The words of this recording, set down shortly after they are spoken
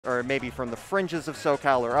or maybe from the fringes of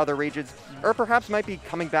SoCal or other regions, or perhaps might be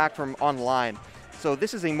coming back from online. So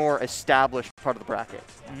this is a more established part of the bracket.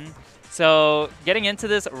 So getting into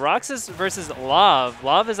this, Roxas versus LAV.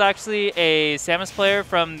 LAV is actually a Samus player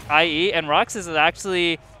from IE, and Roxas is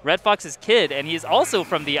actually Red Fox's kid, and he's also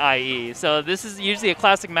from the IE. So this is usually a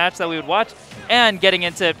classic match that we would watch. And getting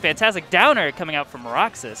into fantastic downer coming out from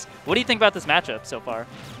Roxas. What do you think about this matchup so far?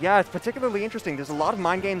 Yeah, it's particularly interesting. There's a lot of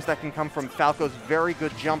mind games that can come from Falco's very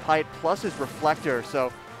good jump height plus his reflector.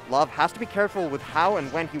 So LAV has to be careful with how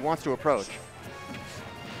and when he wants to approach.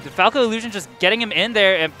 The Falco illusion just getting him in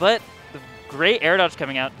there, but the great air dodge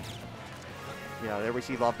coming out. Yeah, there we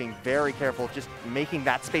see LAV being very careful, just making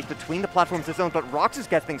that space between the platforms his own, but Roxas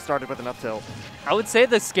gets things started with an up tilt. I would say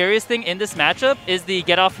the scariest thing in this matchup is the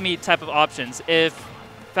get off me type of options. If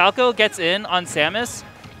Falco gets in on Samus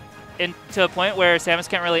to a point where Samus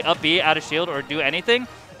can't really up B out of shield or do anything,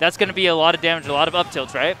 that's going to be a lot of damage, a lot of up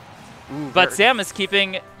tilts, right? Ooh, but Samus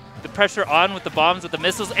keeping the pressure on with the bombs, with the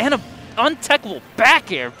missiles, and a untechable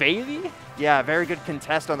back air, baby. Yeah, very good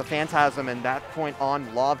contest on the Phantasm, and that point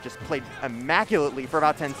on, LAV just played immaculately for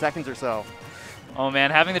about 10 seconds or so. Oh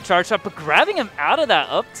man, having the charge shot, but grabbing him out of that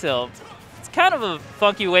up tilt. It's kind of a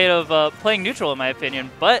funky way of playing neutral in my opinion,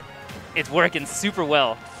 but it's working super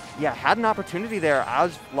well. Yeah, had an opportunity there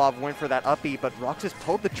as LAV went for that up B, but Roxas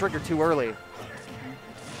pulled the trigger too early.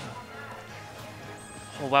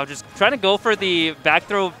 Oh wow, just trying to go for the back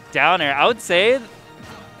throw down air. I would say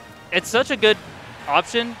it's such a good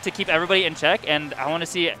option to keep everybody in check, and I want to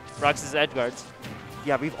see Roxas' edge guards.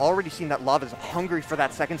 Yeah, we've already seen that LAV is hungry for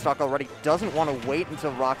that second stock already. Doesn't want to wait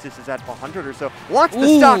until Roxas is at 100 or so. Wants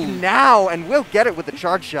the stock now, and will get it with the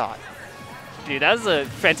charge shot. Dude, that was a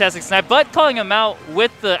fantastic snipe, but calling him out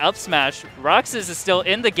with the up smash. Roxas is still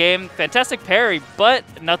in the game. Fantastic parry, but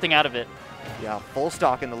nothing out of it. Yeah, full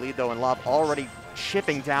stock in the lead, though, and LAV already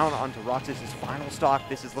chipping down onto Roxas' final stock.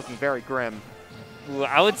 This is looking very grim. Ooh,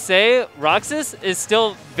 I would say Roxas is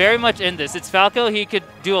still very much in this. It's Falco. He could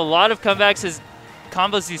do a lot of comebacks. His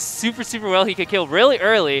combos do super, super well. He could kill really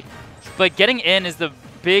early, but getting in is the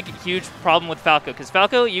big, huge problem with Falco, because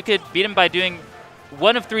Falco, you could beat him by doing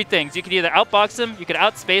one of three things. You could either outbox him, you could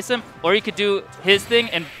outspace him, or you could do his thing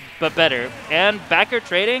but better. And backer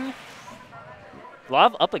trading,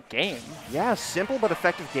 LAV up a game. Yeah, simple but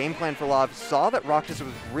effective game plan for LAV. Saw that Roxas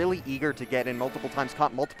was really eager to get in multiple times,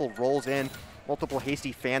 caught multiple rolls in, multiple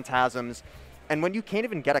hasty Phantasms. And when you can't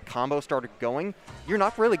even get a combo started going, you're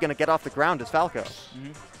not really going to get off the ground as Falco.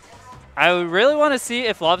 I really want to see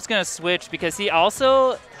if LAV's going to switch, because he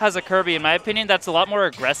also has a Kirby, in my opinion, that's a lot more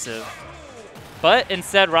aggressive. But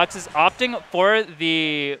instead, Roxas opting for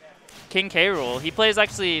the King K. Rool. He plays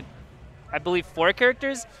actually, I believe, 4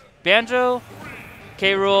 characters. Banjo,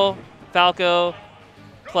 K. Rool, Falco,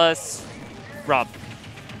 plus Rob.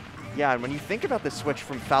 Yeah, and when you think about this switch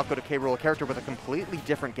from Falco to K. Rool, a character with a completely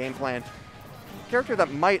different game plan, character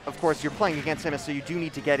that might, of course, you're playing against Samus, so you do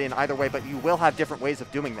need to get in either way, but you will have different ways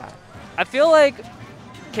of doing that. I feel like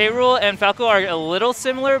K. Rool and Falco are a little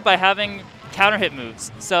similar by having counter hit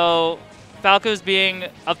moves. So Falco's being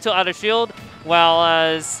up tilt out of shield, while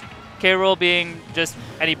as K. Rool being just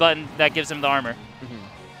any button that gives him the armor.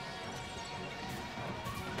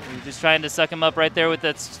 Just trying to suck him up right there with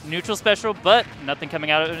that neutral special, but nothing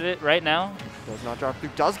coming out of it right now. Does not drop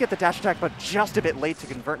through. Does get the dash attack, but just a bit late to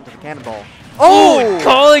convert into the cannonball. Oh!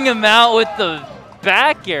 Calling him out with the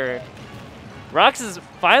back air. Roxas is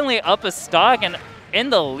finally up a stock and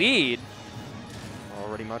in the lead.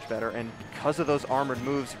 Already much better, and because of those armored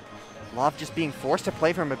moves, LAV just being forced to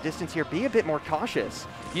play from a distance here, be a bit more cautious.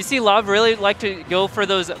 You see LAV really like to go for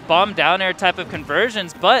those bomb down air type of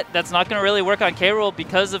conversions, but that's not going to really work on K. Rool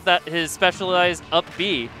because of that his specialized up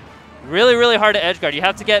B. Really, really hard to edge guard. You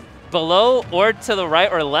have to get below or to the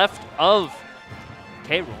right or left of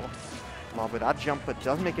K. Rool. LAV with that jump, but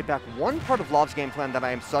does make it back. One part of LAV's game plan that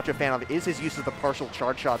I am such a fan of is his use of the partial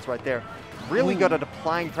charge shots right there. Really good at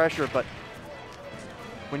applying pressure, but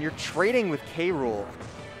when you're trading with K. Rool,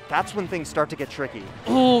 that's when things start to get tricky.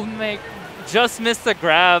 Oh, mate. Just missed the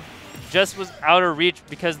grab. Just was out of reach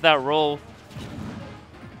because of that roll.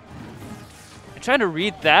 I'm trying to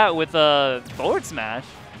read that with a forward smash.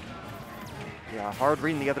 Yeah, hard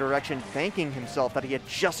reading the other direction, thanking himself that he had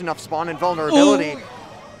just enough spawn and vulnerability. Ooh.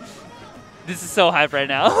 This is so hype right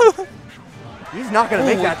now. He's not going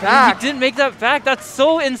to make that back. He didn't make that back. That's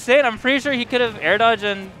so insane. I'm pretty sure he could have air dodged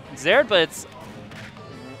and Zared, but it's...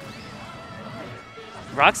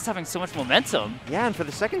 Roxas having so much momentum. Yeah, and for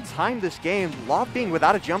the second time this game, LAV being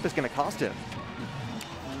without a jump is going to cost him.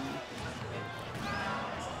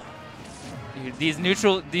 Dude, these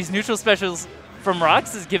neutral specials from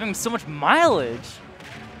Roxas is giving him so much mileage.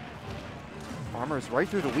 Armor's right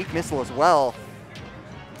through the weak missile as well.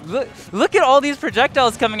 Look at all these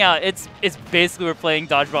projectiles coming out. It's basically we're playing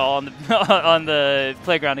dodgeball on the on the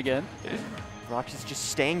playground again. Roxas just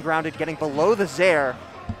staying grounded, getting below the Zair.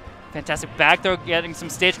 Fantastic back throw, getting some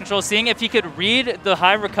stage control, seeing if he could read the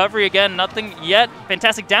high recovery again. Nothing yet.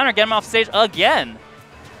 Fantastic downer, get him off stage again.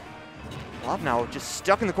 LAV now just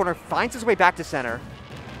stuck in the corner, finds his way back to center.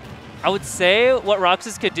 I would say what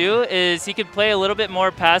Roxas could do is he could play a little bit more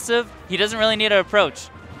passive. He doesn't really need to approach,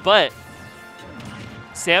 but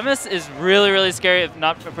Samus is really, really scary if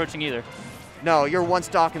not approaching either. No, you're one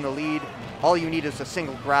stock in the lead. All you need is a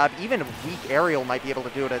single grab. Even a weak aerial might be able to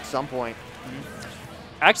do it at some point.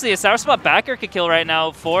 Actually, a sour spot backer could kill right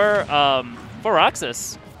now for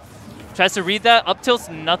Roxas. Tries to read that, up tilts,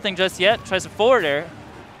 nothing just yet. Tries to forward air.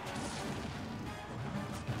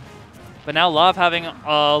 But now LAV having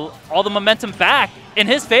all the momentum back in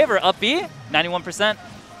his favor. Up B, 91%.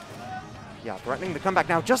 Yeah, threatening the comeback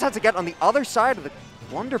now. Just has to get on the other side of the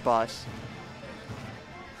blunderbuss.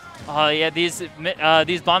 Oh yeah, these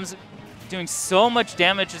bombs doing so much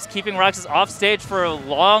damage, just keeping Roxas off stage for a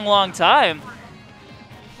long, long time.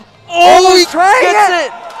 Oh, he gets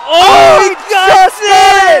it! Oh, he gets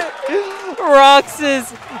it!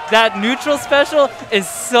 Roxas, that neutral special is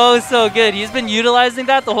so good. He's been utilizing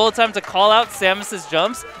that the whole time to call out Samus's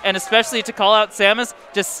jumps, and especially to call out Samus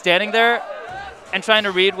just standing there and trying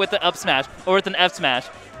to read with the up smash or with an F smash.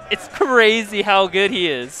 It's crazy how good he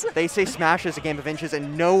is. They say Smash is a game of inches,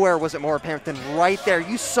 and nowhere was it more apparent than right there.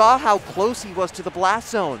 You saw how close he was to the blast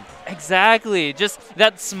zone. Exactly. Just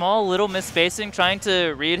that small little misspacing trying to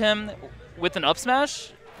read him with an up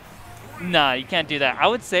smash. Nah, you can't do that. I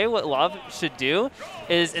would say what LAV should do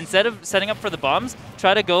is instead of setting up for the bombs,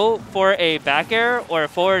 try to go for a back air or a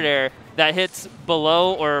forward air that hits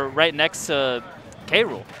below or right next to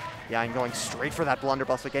Rool. Yeah, and going straight for that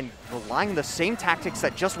blunderbuss again, relying on the same tactics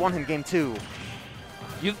that just won him game 2.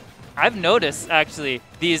 I've noticed, actually,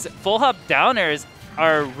 these full hop down airs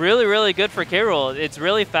are really, really good for Rool. It's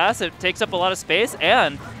really fast, it takes up a lot of space,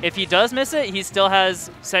 and if he does miss it, he still has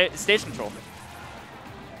stage control.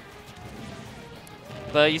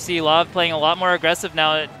 But you see LAV playing a lot more aggressive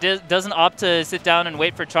now. It doesn't opt to sit down and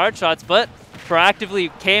wait for charge shots, but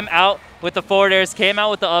proactively came out with the forward airs, came out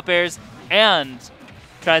with the up airs, and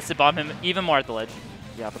tries to bomb him even more at the ledge.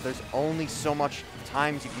 Yeah, but there's only so much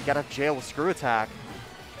times you can get out of jail with screw attack.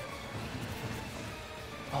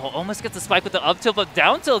 Oh, almost gets the spike with the up tilt, but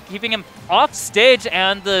down tilt, keeping him off stage,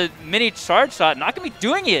 and the mini charge shot not going to be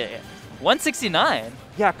doing it. 169.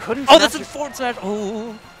 Yeah, couldn't. Oh, that's a forward smash.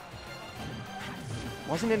 Oh.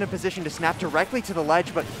 Wasn't in a position to snap directly to the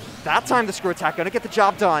ledge, but that time the screw attack going to get the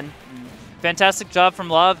job done. Fantastic job from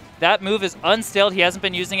LAV. That move is unstaled. He hasn't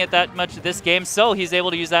been using it that much this game, so he's able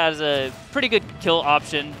to use that as a pretty good kill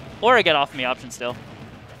option, or a get off me option still.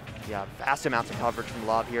 Yeah, vast amounts of coverage from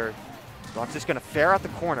LAV here. Roxas just going to fair out the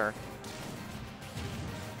corner.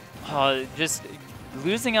 Just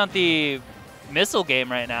losing on the missile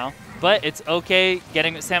game right now, but it's okay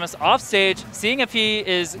getting Samus off stage, seeing if he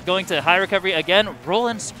is going to high recovery again, roll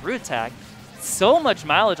in screw attack. So much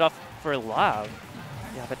mileage off for LAV.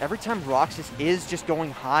 Yeah, but every time Roxas is just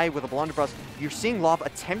going high with a blunderbuss, you're seeing LAV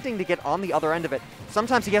attempting to get on the other end of it.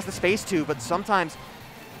 Sometimes he has the space to, but sometimes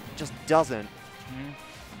just doesn't.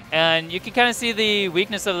 And you can kind of see the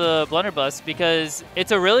weakness of the blunderbuss because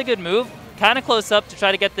it's a really good move, kind of close up to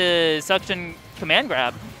try to get the suction command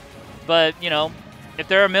grab. But, you know, if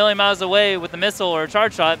they're a million miles away with a missile or a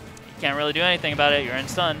charge shot, you can't really do anything about it. You're in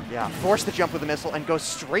stun. Yeah, force the jump with the missile and go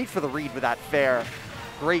straight for the read with that fair.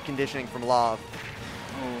 Great conditioning from LAV.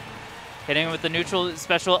 Ooh. Hitting him with the neutral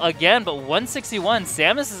special again, but 161.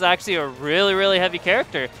 Samus is actually a really, really heavy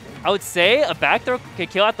character. I would say a back throw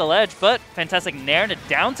could kill at the ledge, but fantastic nair and a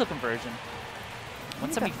down tilt conversion.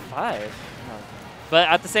 175. But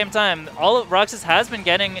at the same time, all Roxas has been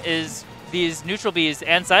getting is these neutral Bs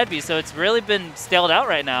and side Bs, so it's really been staled out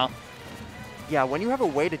right now. Yeah, when you have a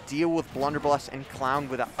way to deal with blunderbuss and crown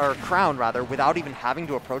without even having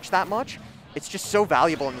to approach that much, it's just so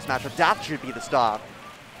valuable in this matchup. That should be the stop.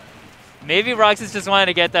 Maybe Roxas just wanted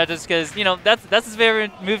to get that just because, you know, that's his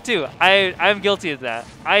favorite move too. I'm guilty of that.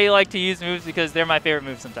 I like to use moves because they're my favorite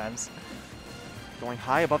moves sometimes. Going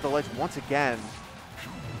high above the ledge once again.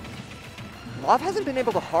 LAV hasn't been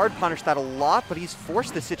able to hard punish that a lot, but he's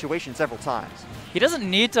forced this situation several times. He doesn't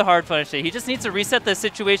need to hard punish it. He just needs to reset the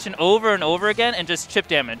situation over and over again and just chip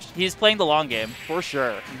damage. He's playing the long game. For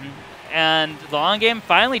sure. And the long game,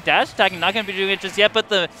 finally dash attacking, not going to be doing it just yet, but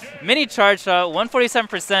the mini charge shot,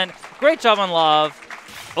 147%. Great job on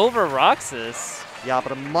LAV over Roxas. Yeah,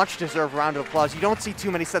 but a much-deserved round of applause. You don't see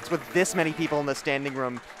too many sets with this many people in the standing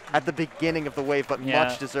room at the beginning of the wave, but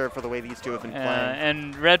much deserved for the way these two have been playing.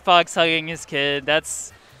 And Red Fox hugging his kid,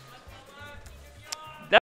 that's